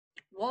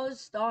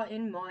Was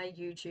starting my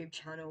YouTube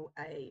channel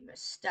a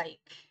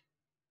mistake?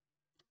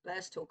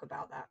 Let's talk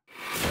about that.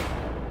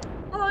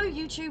 Hello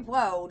YouTube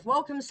world,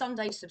 welcome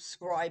Sunday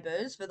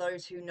subscribers. For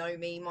those who know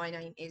me, my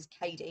name is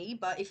Katie,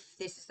 but if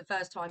this is the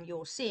first time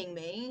you're seeing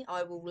me,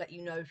 I will let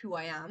you know who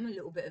I am, a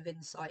little bit of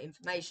insight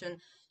information,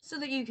 so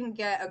that you can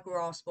get a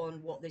grasp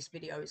on what this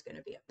video is going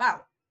to be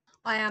about.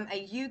 I am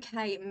a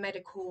UK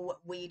medical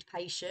weed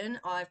patient.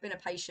 I've been a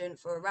patient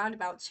for around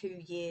about 2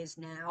 years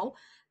now,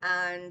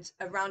 and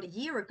around a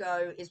year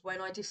ago is when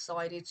I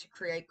decided to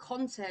create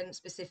content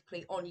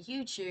specifically on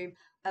YouTube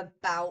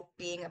about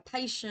being a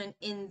patient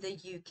in the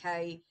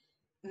UK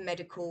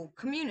medical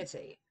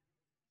community.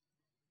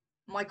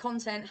 My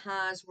content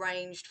has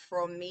ranged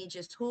from me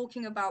just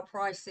talking about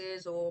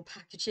prices or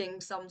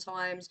packaging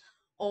sometimes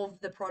of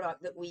the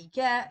product that we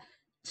get,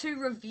 to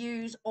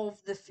reviews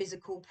of the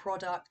physical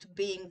product,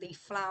 being the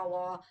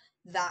flower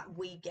that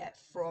we get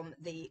from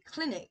the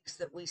clinics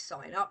that we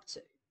sign up to.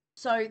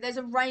 So there's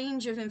a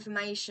range of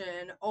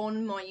information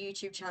on my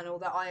YouTube channel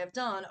that I have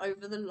done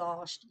over the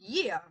last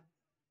year.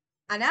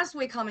 And as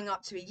we're coming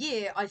up to a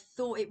year, I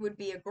thought it would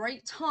be a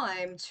great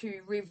time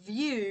to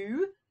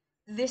review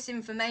this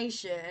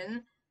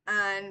information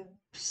and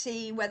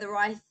see whether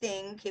I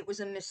think it was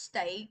a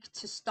mistake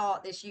to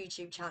start this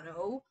YouTube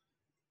channel,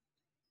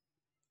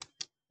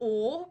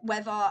 or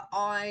whether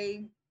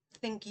I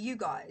think you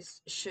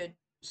guys should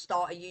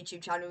start a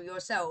YouTube channel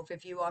yourself.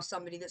 If you are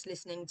somebody that's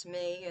listening to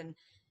me and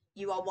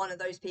you are one of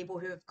those people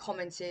who have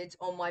commented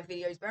on my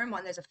videos, bear in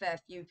mind there's a fair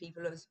few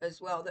people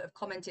as well that have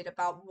commented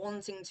about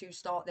wanting to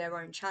start their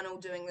own channel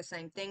doing the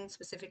same thing,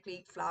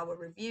 specifically flower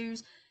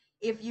reviews.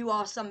 If you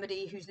are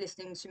somebody who's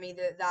listening to me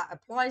that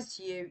applies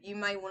to you, you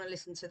may want to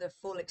listen to the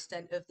full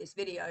extent of this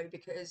video,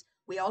 because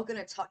we are going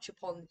to touch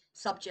upon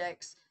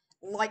subjects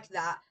like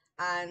that,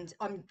 and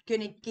I'm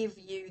going to give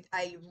you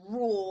a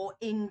raw,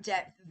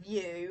 in-depth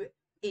view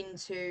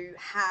into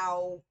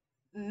how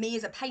me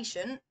as a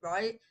patient,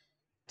 right,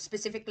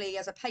 specifically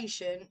as a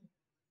patient,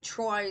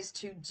 tries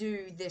to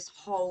do this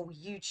whole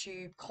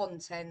YouTube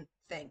content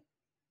thing.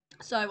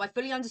 So I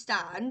fully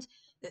understand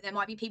that there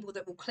might be people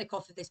that will click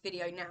off of this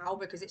video now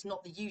because it's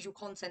not the usual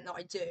content that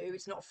I do.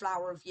 It's not a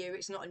flower review,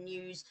 it's not a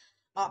news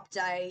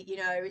update, you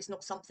know, it's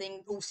not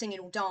something all singing,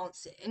 all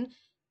dancing,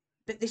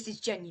 but this is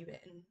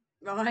genuine,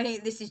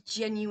 right? This is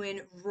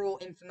genuine, raw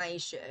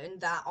information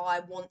that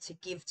I want to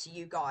give to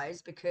you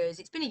guys, because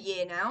it's been a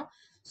year now.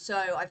 So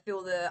I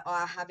feel that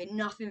I have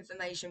enough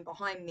information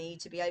behind me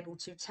to be able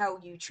to tell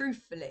you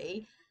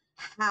truthfully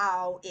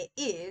how it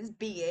is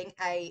being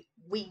a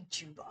weed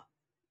tuber.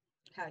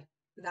 Okay,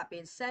 with that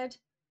being said,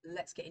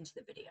 let's get into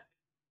the video.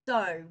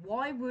 So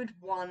why would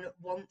one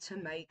want to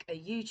make a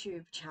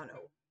YouTube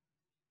channel?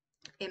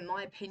 In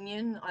my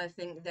opinion, I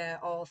think there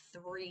are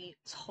 3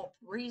 top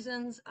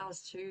reasons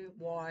as to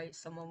why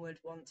someone would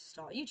want to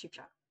start a YouTube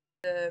channel.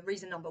 The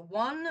reason number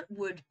 1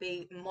 would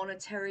be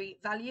monetary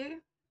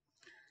value.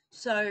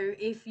 So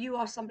if you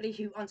are somebody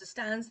who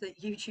understands that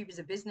YouTube is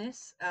a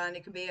business, and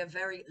it can be a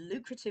very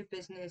lucrative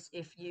business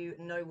if you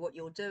know what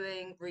you're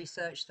doing,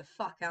 research the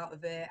fuck out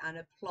of it, and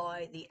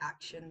apply the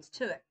actions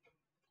to it,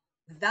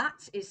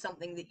 that is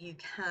something that you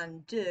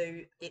can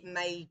do. It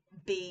may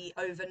be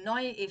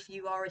overnight if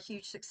you are a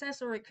huge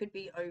success, or it could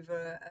be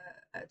over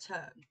a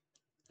term.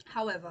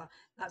 However,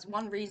 that's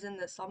one reason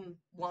that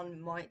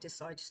someone might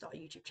decide to start a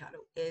YouTube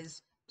channel,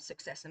 is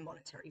success and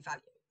monetary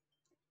value.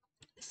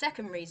 The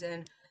second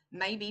reason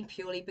may be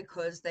purely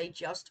because they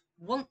just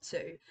want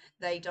to.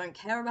 They don't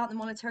care about the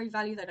monetary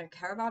value, they don't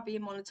care about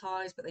being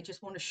monetized, but they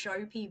just want to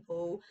show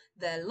people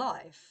their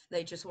life.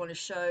 They just want to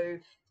show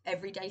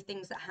everyday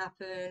things that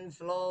happen,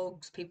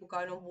 vlogs, people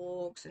going on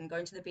walks and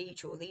going to the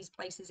beach, or these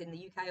places in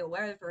the UK or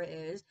wherever it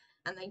is,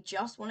 and they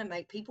just want to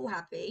make people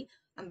happy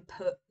and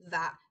put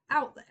that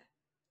out there.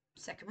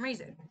 Second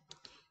reason.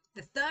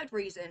 The third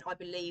reason I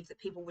believe that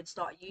people would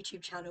start a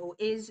YouTube channel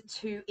is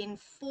to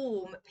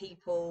inform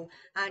people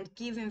and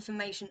give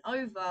information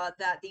over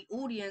that the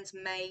audience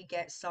may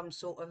get some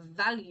sort of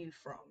value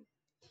from.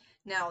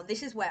 Now,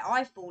 this is where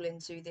I fall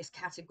into this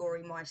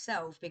category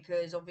myself,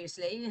 because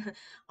obviously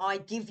I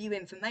give you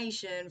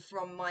information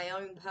from my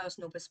own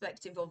personal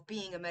perspective of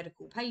being a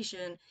medical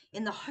patient,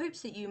 in the hopes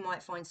that you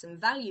might find some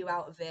value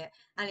out of it,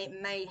 and it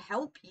may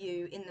help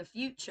you in the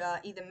future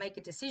either make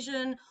a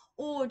decision,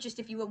 or just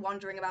if you were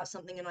wondering about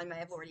something and I may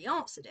have already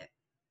answered it.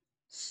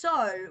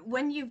 So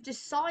when you've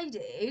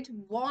decided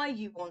why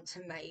you want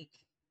to make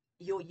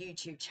your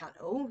YouTube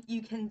channel,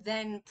 you can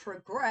then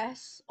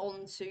progress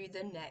onto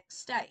the next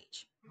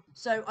stage.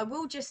 So I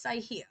will just say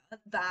here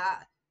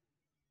that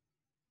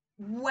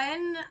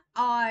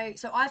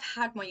I've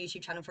had my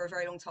YouTube channel for a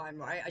very long time,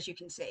 right, as you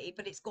can see,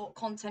 but it's got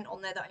content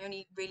on there that I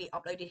only really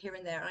uploaded here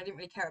and there, and I didn't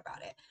really care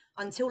about it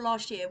until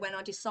last year, when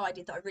I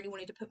decided that I really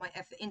wanted to put my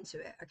effort into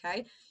it.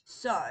 Okay,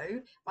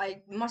 so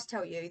I must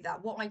tell you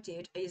that what I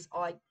did is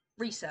I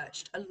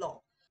researched a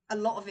lot. A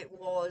lot of it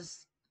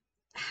was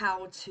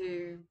how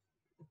to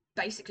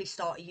basically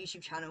start a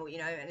YouTube channel, you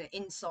know, and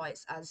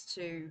insights as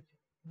to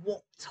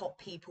what top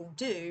people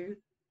do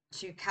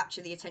to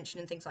capture the attention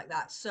and things like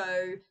that.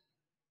 So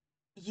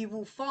you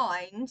will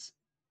find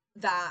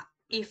that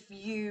if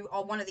you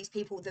are one of these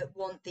people that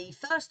want the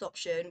first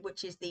option,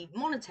 which is the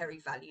monetary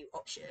value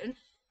option,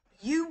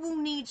 you will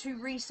need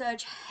to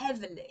research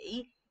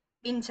heavily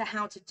into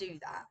how to do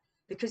that,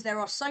 because there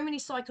are so many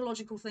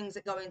psychological things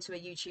that go into a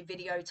YouTube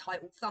video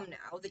title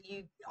thumbnail that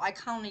I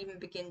can't even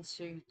begin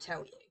to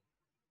tell you.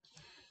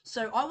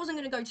 So I wasn't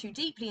going to go too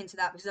deeply into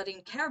that because I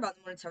didn't care about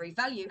the monetary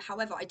value.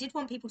 However, I did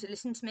want people to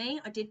listen to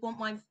me. I did want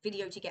my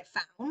video to get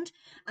found,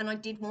 and I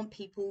did want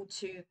people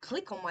to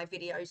click on my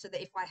video so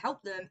that if I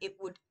helped them, it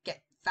would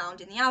get found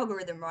in the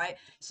algorithm, right?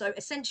 So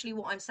essentially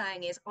what I'm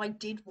saying is I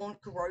did want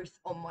growth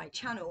on my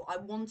channel. I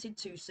wanted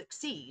to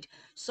succeed.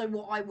 So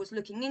what I was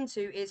looking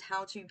into is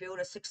how to build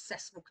a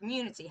successful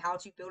community, how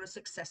to build a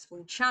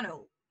successful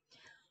channel.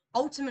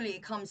 Ultimately,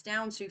 it comes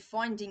down to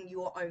finding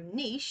your own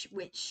niche,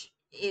 which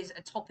is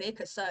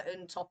a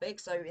certain topic.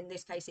 So in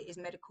this case, it is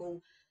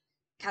medical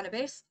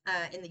cannabis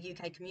in the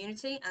UK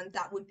community, and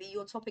that would be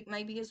your topic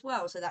maybe as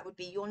well. So that would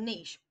be your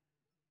niche.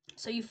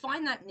 So you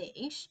find that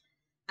niche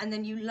and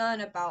then you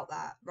learn about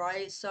that,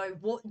 right? So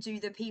what do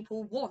the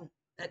people want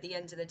at the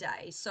end of the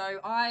day? So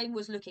I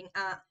was looking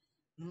at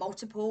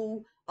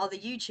multiple other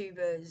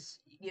YouTubers,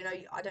 you know,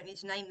 I don't need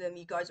to name them,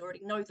 you guys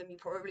already know them, you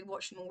probably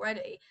watched them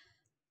already.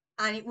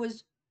 And it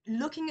was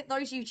looking at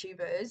those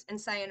YouTubers and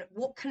saying,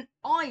 what can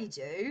I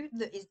do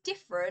that is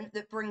different,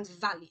 that brings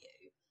value,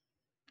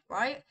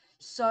 right?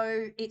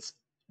 So it's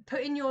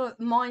putting your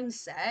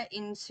mindset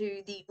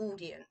into the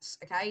audience,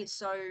 okay?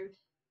 So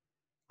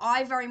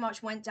I very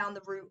much went down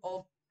the route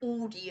of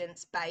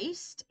audience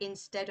based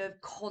instead of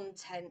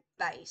content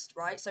based,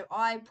 right? So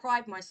I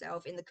pride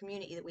myself in the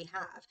community that we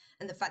have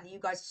and the fact that you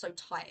guys are so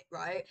tight,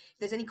 right? If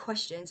there's any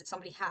questions that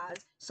somebody has,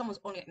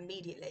 someone's on it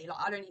immediately. Like,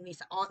 I don't even need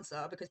to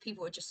answer because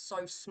people are just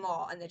so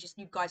smart and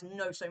you guys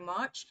know so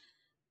much.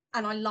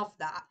 And I love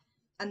that.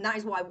 And that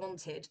is what I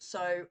wanted.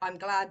 So I'm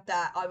glad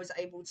that I was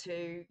able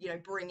to, you know,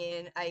 bring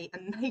in an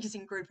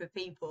amazing group of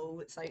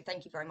people. So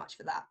thank you very much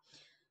for that.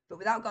 But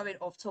without going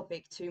off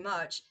topic too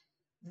much,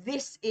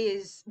 this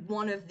is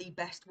one of the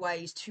best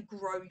ways to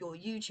grow your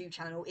YouTube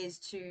channel, is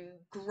to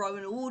grow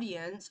an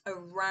audience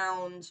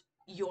around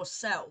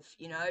yourself,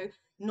 you know,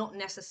 not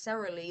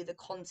necessarily the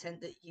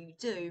content that you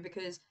do,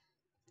 because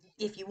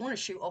if you want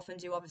to shoot off and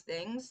do other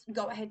things,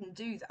 go ahead and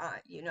do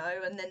that, you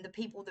know, and then the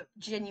people that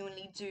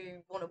genuinely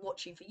do want to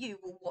watch you for you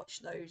will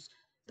watch those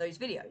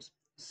videos.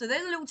 So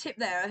there's a little tip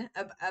there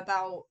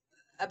about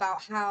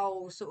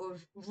how sort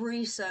of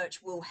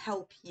research will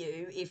help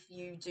you if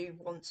you do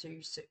want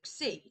to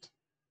succeed.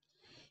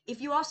 If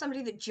you are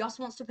somebody that just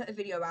wants to put a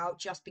video out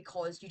just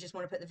because you just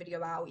want to put the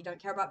video out, you don't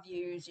care about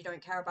views, you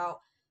don't care about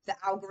the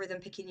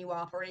algorithm picking you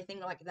up or anything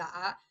like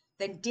that,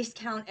 then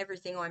discount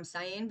everything I'm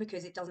saying,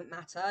 because it doesn't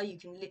matter. You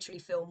can literally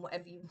film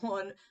whatever you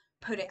want,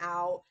 put it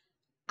out,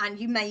 and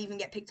you may even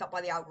get picked up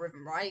by the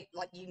algorithm, right?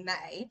 Like, you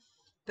may.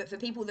 But for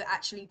people that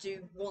actually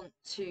do want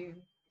to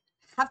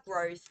have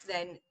growth,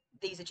 then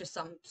these are just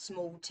some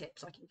small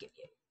tips I can give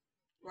you.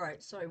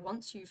 Right, so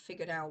once you've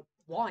figured out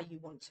why you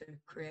want to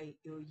create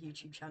your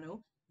YouTube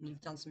channel and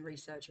you've done some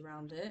research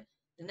around it,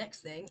 the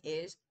next thing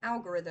is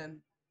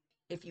algorithm.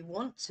 If you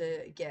want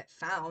to get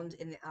found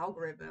in the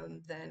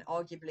algorithm, then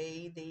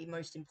arguably the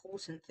most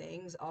important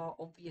things are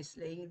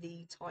obviously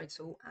the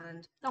title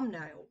and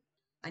thumbnail.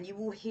 And you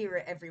will hear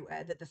it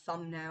everywhere that the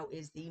thumbnail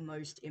is the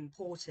most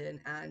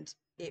important, and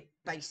it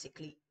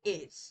basically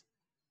is.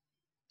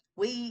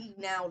 We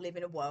now live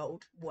in a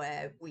world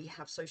where we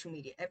have social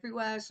media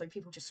everywhere, so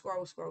people just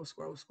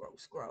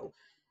scroll,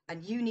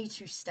 and you need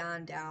to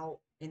stand out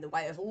in the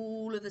way of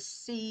all of the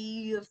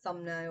sea of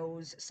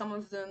thumbnails, some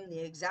of them the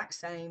exact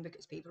same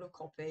because people have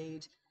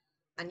copied,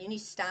 and you need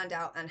to stand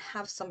out and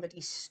have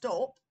somebody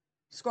stop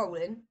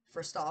scrolling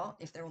for a start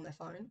if they're on their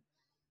phone,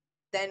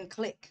 then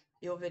click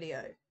your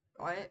video,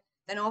 right?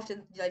 Then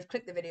after they've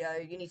clicked the video,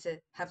 you need to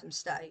have them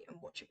stay and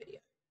watch your video,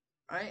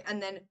 right?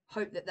 And then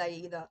hope that they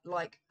either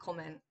like,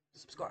 comment,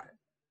 subscribe.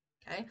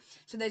 Okay,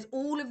 so there's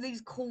all of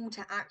these call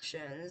to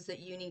actions that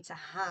you need to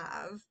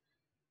have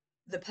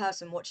the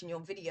person watching your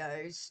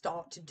videos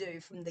start to do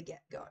from the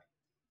get-go,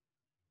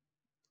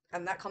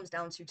 and that comes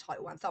down to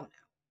title and thumbnail.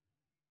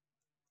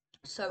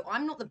 So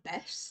I'm not the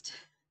best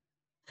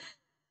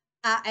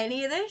at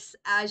any of this,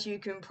 as you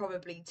can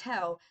probably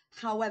tell.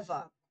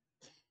 However,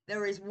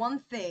 there is one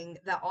thing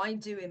that I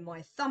do in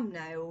my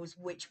thumbnails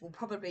which will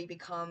probably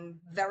become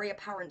very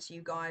apparent to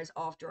you guys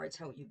after I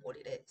tell you what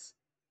it is.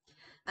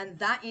 And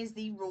that is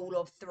the rule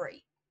of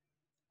 3.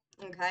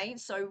 Okay,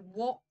 so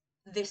what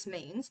this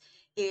means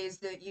is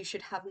that you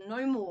should have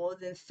no more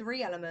than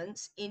 3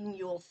 elements in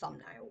your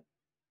thumbnail.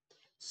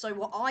 So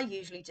what I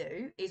usually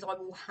do is I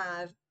will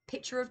have a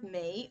picture of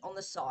me on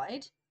the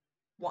side,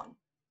 1.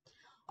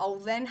 I'll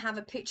then have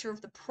a picture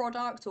of the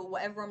product or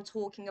whatever I'm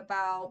talking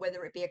about,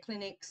 whether it be a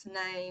clinic's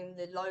name,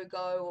 the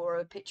logo, or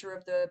a picture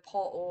of the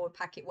pot or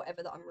packet,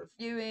 whatever that I'm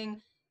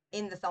reviewing,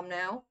 in the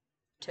thumbnail,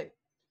 2.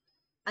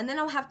 And then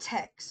I'll have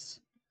text,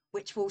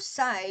 which will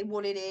say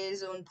what it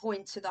is and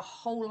point to the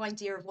whole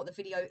idea of what the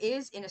video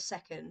is in a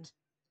second,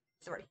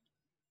 3.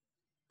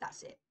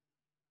 That's it.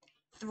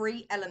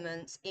 3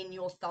 elements in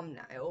your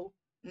thumbnail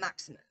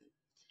maximum.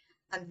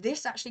 And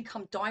this actually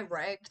come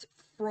direct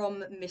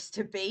from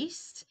Mr.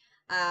 Beast.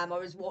 I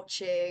was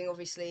watching,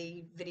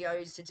 obviously,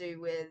 videos to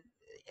do with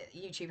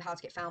YouTube, how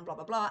to get found, blah,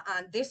 blah, blah.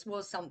 And this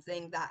was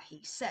something that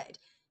he said.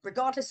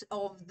 Regardless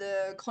of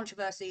the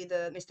controversy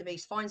that Mr.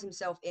 Beast finds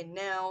himself in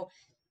now,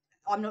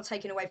 I'm not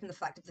taking away from the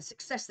fact of the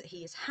success that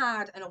he has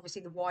had and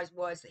obviously the wise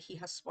words that he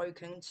has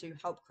spoken to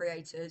help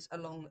creators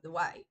along the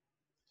way.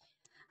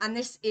 And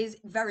this is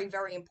very,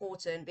 very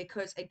important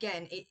because,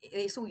 again,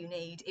 it's all you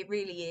need. It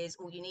really is.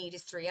 All you need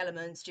is 3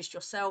 elements, just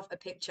yourself, a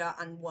picture,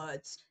 and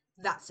words.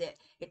 That's it.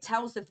 It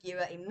tells the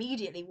viewer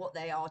immediately what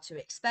they are to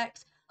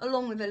expect,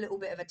 along with a little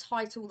bit of a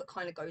title that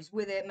kind of goes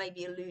with it,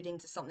 maybe alluding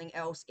to something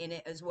else in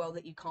it as well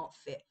that you can't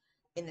fit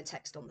in the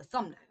text on the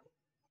thumbnail.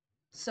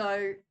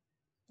 So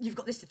you've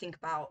got this to think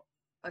about,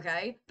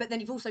 okay? But then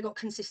you've also got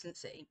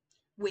consistency,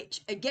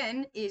 which,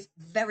 again, is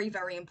very,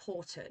 very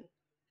important.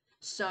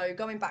 So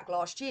going back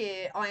last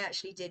year, I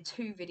actually did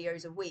 2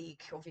 videos a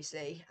week,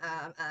 obviously,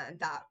 and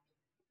that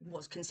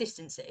was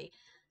consistency.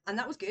 And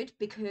that was good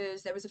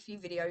because there was a few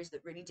videos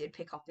that really did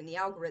pick up in the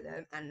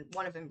algorithm, and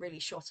one of them really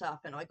shot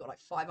up, and I got like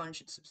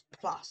 500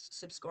 plus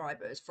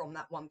subscribers from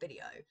that one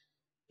video.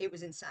 It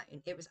was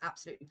insane. It was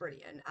absolutely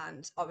brilliant.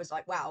 And I was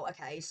like, wow,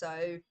 okay,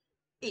 so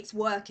it's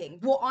working.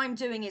 What I'm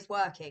doing is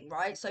working,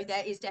 right? So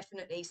there is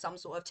definitely some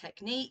sort of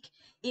technique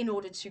in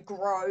order to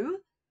grow.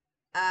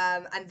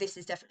 And this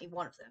is definitely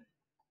one of them.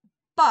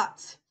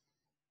 But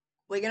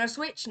we're going to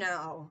switch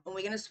now, and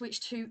we're going to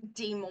switch to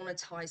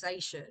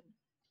demonetization.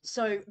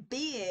 So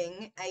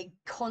being a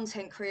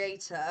content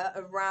creator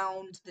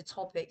around the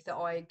topic that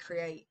I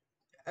create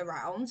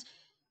around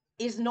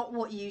is not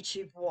what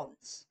YouTube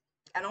wants.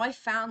 And I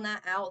found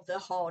that out the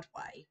hard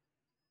way.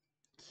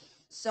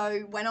 So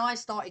when I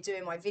started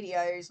doing my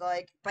videos,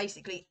 like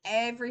basically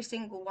every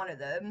single one of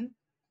them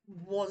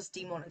was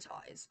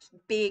demonetized.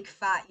 Big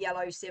fat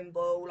yellow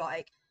symbol,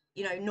 like,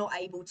 you know, not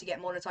able to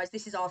get monetized.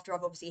 This is after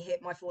I've obviously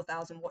hit my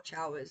 4,000 watch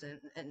hours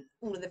and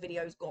all of the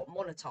videos got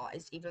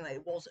monetized, even though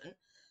it wasn't.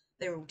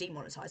 They were all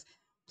demonetized.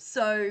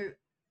 So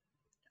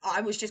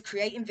I was just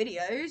creating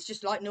videos,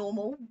 just like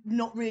normal,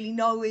 not really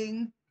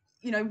knowing,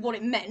 you know, what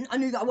it meant. I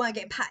knew that I weren't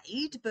getting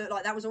paid, but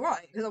like that was all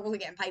right because I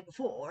wasn't getting paid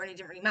before, and it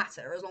didn't really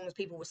matter as long as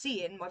people were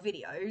seeing my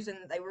videos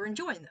and they were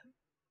enjoying them.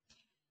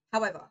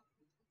 However,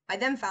 I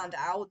then found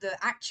out that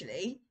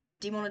actually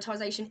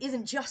demonetization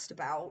isn't just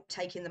about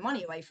taking the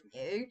money away from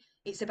you,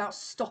 it's about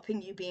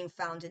stopping you being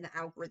found in the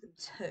algorithm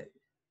too.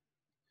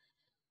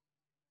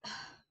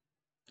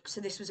 So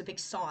this was a big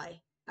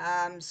sigh.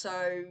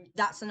 So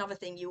that's another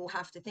thing you will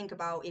have to think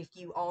about if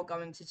you are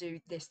going to do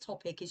this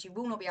topic, is you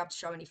will not be able to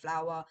show any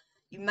flower.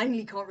 You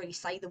mainly can't really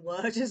say the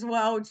word as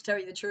well, to tell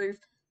you the truth.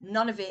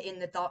 None of it in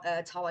the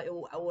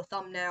title or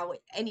thumbnail.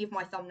 Any of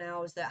my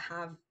thumbnails that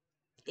have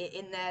it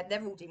in there,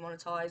 they're all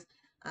demonetized.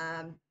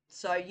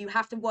 So you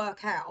have to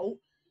work out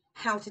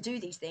how to do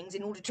these things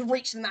in order to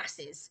reach the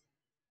masses,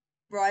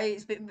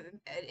 right?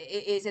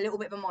 It is a little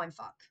bit of a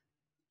mindfuck.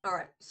 All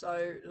right,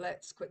 so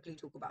let's quickly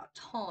talk about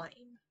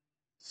time.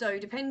 So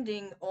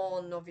depending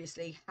on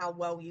obviously how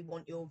well you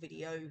want your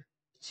video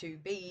to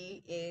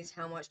be is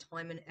how much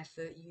time and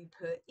effort you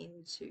put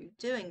into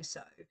doing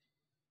so.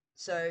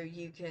 So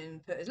you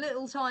can put as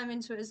little time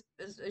into it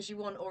as you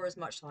want, or as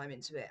much time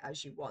into it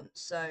as you want.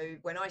 So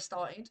when I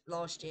started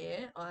last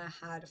year, I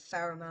had a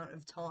fair amount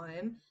of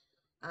time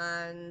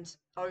and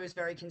I was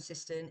very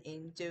consistent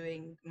in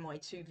doing my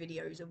 2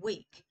 videos a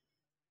week.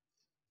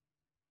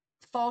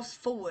 Fast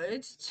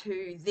forward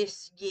to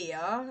this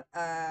year,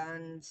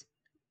 and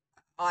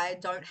I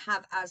don't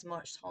have as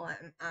much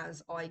time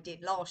as I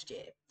did last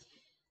year.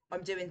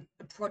 I'm doing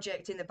a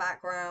project in the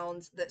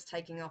background that's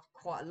taking up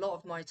quite a lot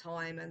of my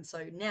time, and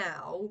so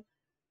now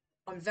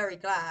I'm very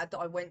glad that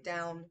I went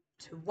down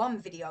to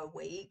 1 video a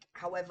week.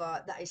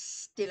 However, that is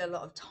still a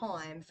lot of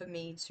time for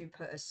me to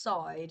put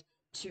aside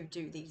to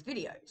do these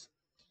videos.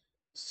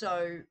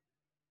 So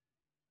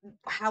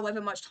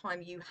however much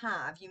time you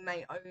have, you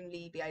may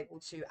only be able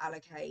to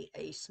allocate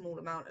a small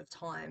amount of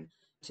time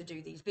to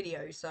do these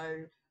videos.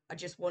 So I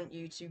just want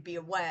you to be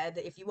aware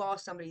that if you are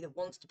somebody that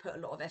wants to put a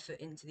lot of effort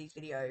into these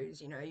videos,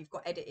 you know, you've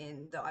got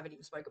editing that I haven't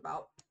even spoke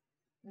about,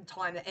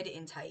 time that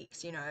editing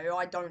takes. You know,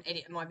 I don't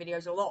edit my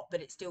videos a lot,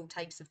 but it still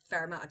takes a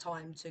fair amount of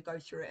time to go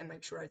through it and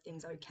make sure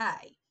everything's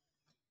okay.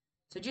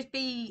 So just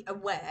be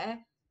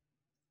aware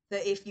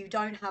that if you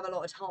don't have a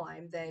lot of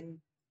time, then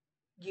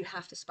you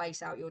have to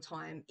space out your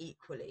time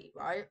equally,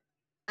 right?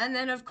 And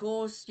then, of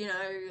course, you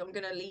know, I'm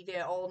going to leave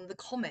it on the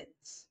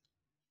comments.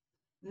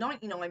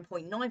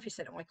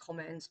 99.9% of my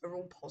comments are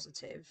all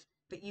positive,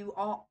 but you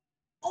are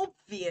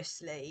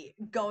obviously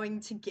going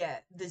to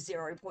get the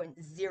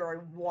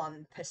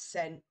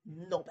 0.01%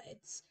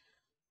 knobheads.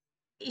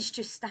 It's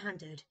just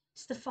standard.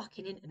 It's the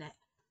fucking internet,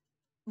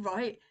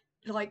 right?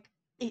 Like,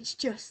 it's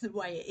just the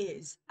way it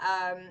is.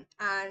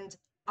 And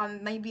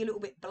I'm maybe a little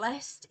bit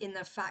blessed in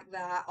the fact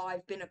that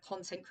I've been a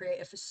content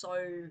creator for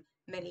so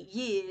many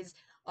years.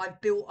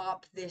 I've built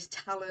up this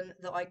talent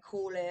that I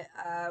call it,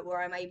 where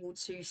I'm able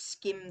to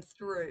skim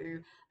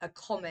through a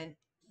comment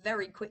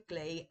very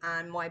quickly,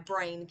 and my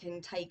brain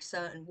can take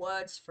certain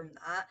words from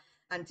that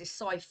and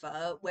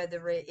decipher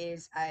whether it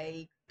is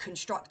a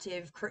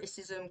constructive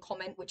criticism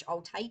comment, which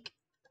I'll take,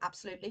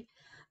 absolutely,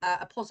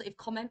 a positive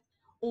comment,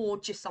 or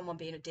just someone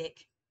being a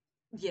dick,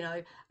 you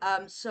know.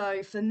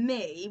 So for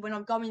me, when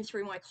I'm going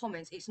through my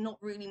comments, it's not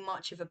really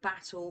much of a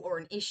battle or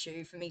an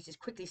issue for me to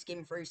quickly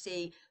skim through,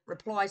 see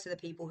replies to the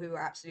people who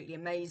are absolutely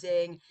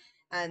amazing,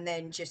 and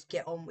then just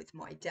get on with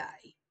my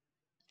day.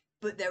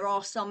 But there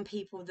are some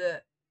people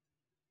that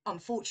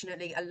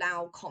unfortunately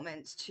allow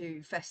comments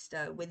to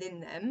fester within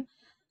them,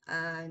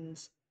 and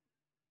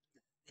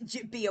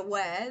be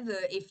aware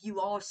that if you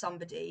are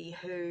somebody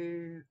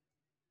who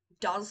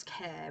does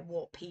care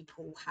what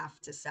people have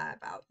to say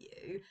about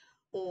you,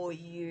 or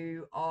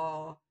you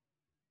are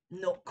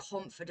not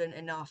confident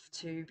enough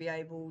to be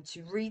able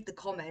to read the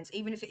comments,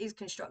 even if it is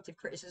constructive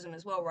criticism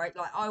as well, right?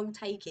 Like, I will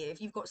take it.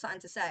 If you've got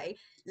something to say,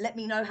 let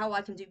me know how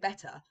I can do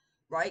better,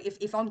 right?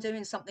 If I'm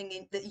doing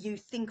something that you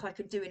think I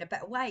could do in a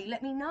better way,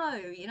 let me know,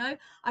 you know?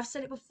 I've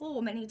said it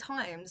before many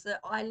times that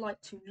I like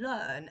to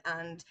learn,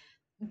 and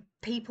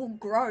people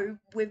grow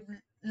with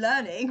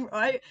learning,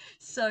 right?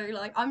 So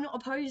like, I'm not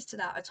opposed to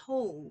that at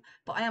all,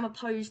 but I am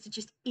opposed to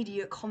just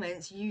idiot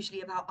comments,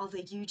 usually about other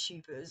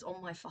YouTubers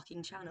on my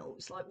fucking channel.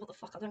 It's like, what the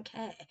fuck? I don't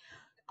care.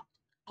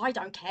 I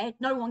don't care.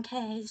 No one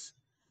cares.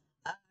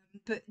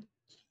 But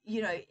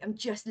you know, I'm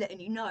just letting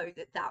you know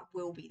that that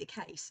will be the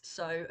case.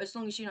 So as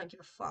long as you don't give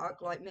a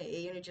fuck like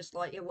me, and you're just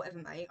like, yeah, whatever,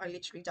 mate, I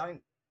literally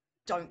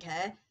don't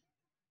care,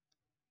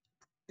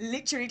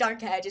 literally don't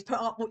care, just put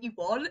up what you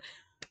want,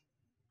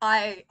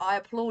 I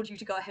applaud you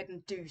to go ahead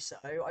and do so.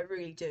 I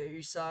really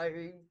do.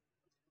 So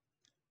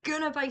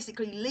gonna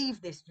basically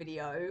leave this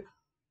video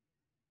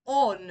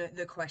on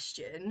the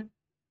question,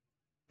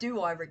 do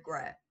I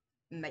regret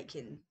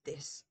making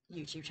this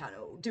YouTube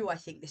channel? Do I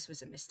think this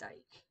was a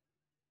mistake?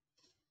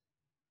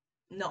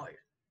 No,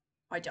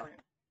 I don't.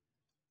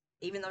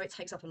 Even though it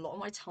takes up a lot of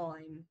my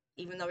time,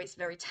 even though it's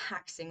very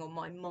taxing on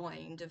my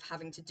mind of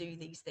having to do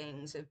these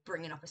things, of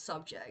bringing up a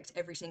subject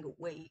every single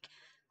week,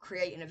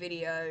 creating a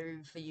video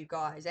for you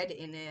guys,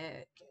 editing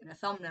it, getting a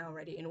thumbnail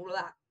ready, and all of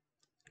that,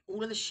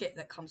 all of the shit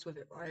that comes with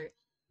it, right?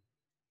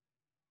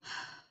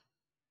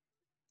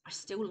 I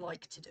still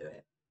like to do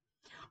it.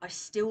 I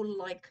still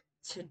like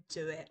to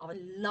do it. I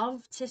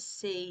love to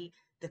see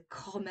the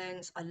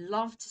comments. I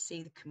love to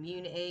see the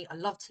community. I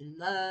love to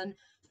learn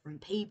from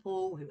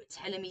people who are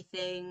telling me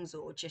things,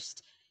 or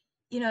just,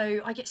 you know,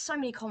 I get so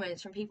many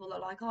comments from people that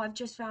are like, oh, I've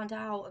just found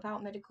out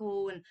about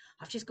medical, and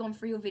I've just gone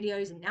through your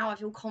videos, and now I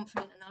feel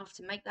confident enough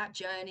to make that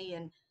journey.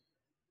 And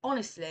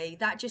honestly,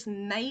 that just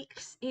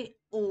makes it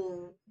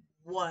all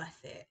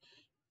worth it.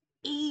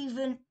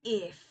 Even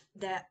if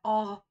there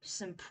are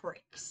some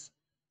pricks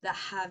that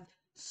have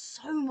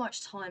so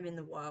much time in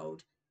the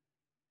world,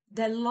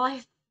 their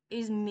life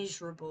is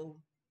miserable,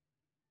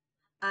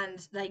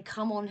 and they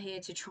come on here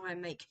to try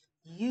and make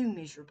you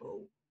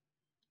miserable,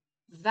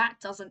 that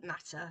doesn't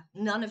matter.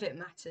 None of it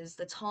matters.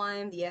 The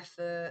time, the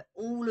effort,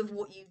 all of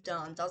what you've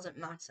done doesn't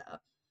matter,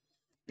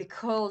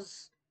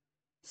 because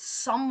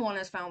someone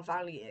has found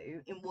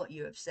value in what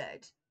you have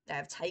said. They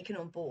have taken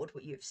on board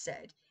what you've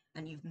said,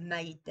 and you've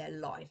made their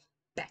life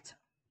better.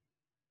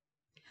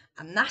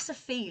 And that's a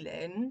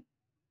feeling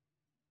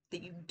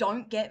that you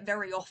don't get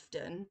very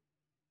often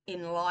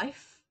in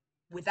life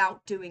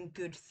without doing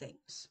good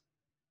things.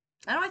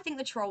 And I think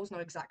the trolls know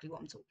exactly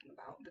what I'm talking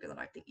about, because I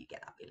don't think you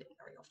get that feeling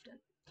very often.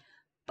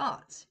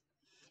 But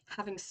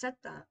having said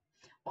that,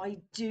 I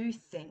do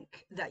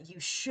think that you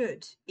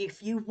should,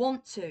 if you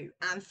want to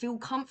and feel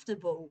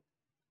comfortable,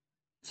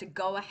 to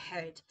go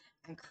ahead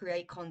and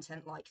create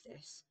content like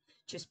this.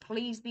 Just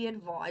please be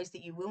advised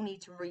that you will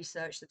need to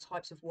research the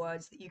types of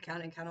words that you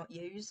can and cannot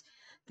use,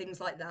 things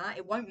like that.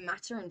 It won't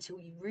matter until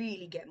you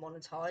really get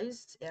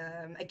monetized.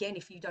 Again,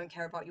 if you don't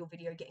care about your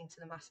video getting to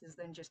the masses,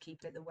 then just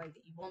keep it the way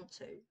that you want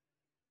to.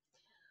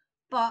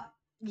 But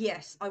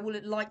yes, I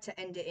would like to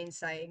end it in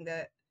saying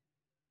that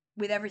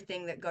with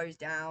everything that goes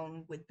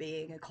down with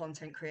being a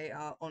content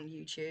creator on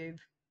YouTube,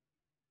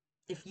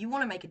 if you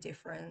want to make a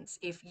difference,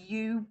 if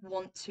you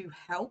want to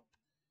help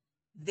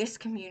this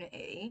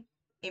community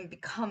in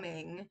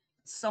becoming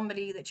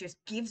somebody that just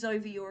gives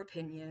over your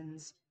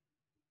opinions,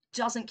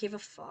 doesn't give a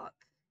fuck,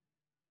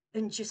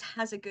 and just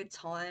has a good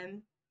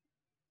time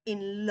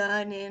in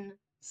learning,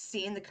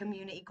 seeing the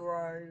community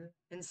grow,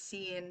 and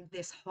seeing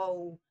this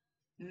whole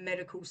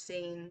medical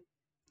scene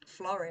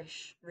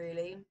flourish,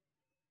 really,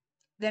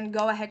 then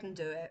go ahead and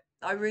do it.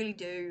 I really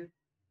do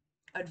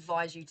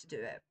advise you to do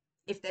it.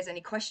 If there's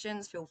any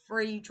questions, feel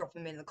free, drop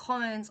them in the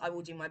comments. I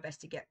will do my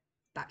best to get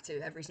back to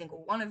every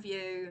single one of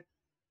you.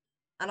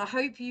 And I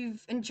hope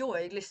you've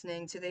enjoyed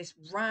listening to this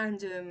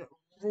random,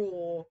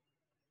 raw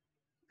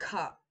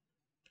cut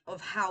of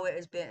how it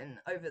has been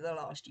over the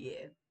last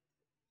year.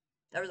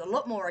 There is a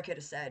lot more I could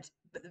have said,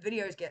 but the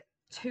videos get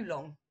too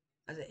long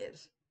as it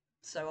is.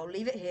 So I'll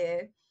leave it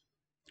here.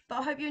 But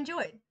I hope you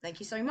enjoyed. Thank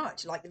you so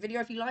much. Like the video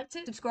if you liked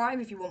it.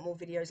 Subscribe if you want more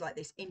videos like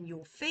this in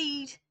your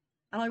feed.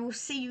 And I will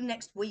see you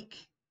next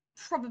week,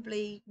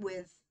 probably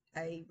with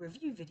a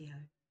review video.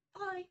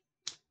 Bye.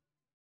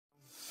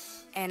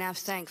 And I'm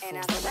thankful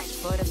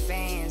for the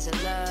fans, the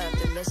love,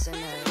 the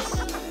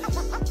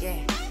listeners.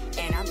 Yeah,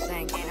 and I'm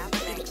thankful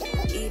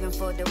even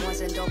for the ones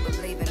that don't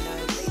believe in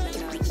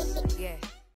us. Yeah.